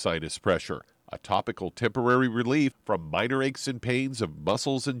headaches and sinus pressure. A topical temporary relief from minor aches and pains of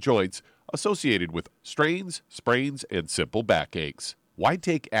muscles and joints associated with strains, sprains, and simple backaches. Why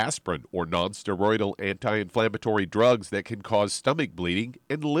take aspirin or non-steroidal anti-inflammatory drugs that can cause stomach bleeding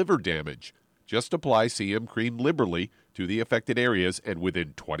and liver damage? Just apply CM Cream liberally to the affected areas, and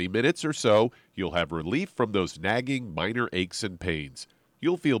within 20 minutes or so, you'll have relief from those nagging minor aches and pains.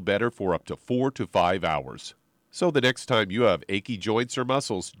 You'll feel better for up to 4 to 5 hours. So the next time you have achy joints or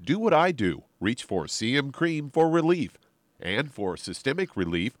muscles, do what I do. Reach for CM Cream for relief. And for systemic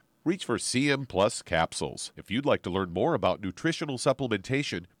relief, reach for CM Plus capsules. If you'd like to learn more about nutritional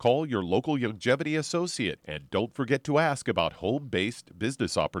supplementation, call your local Youngevity associate. And don't forget to ask about home-based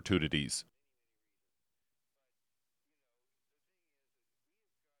business opportunities.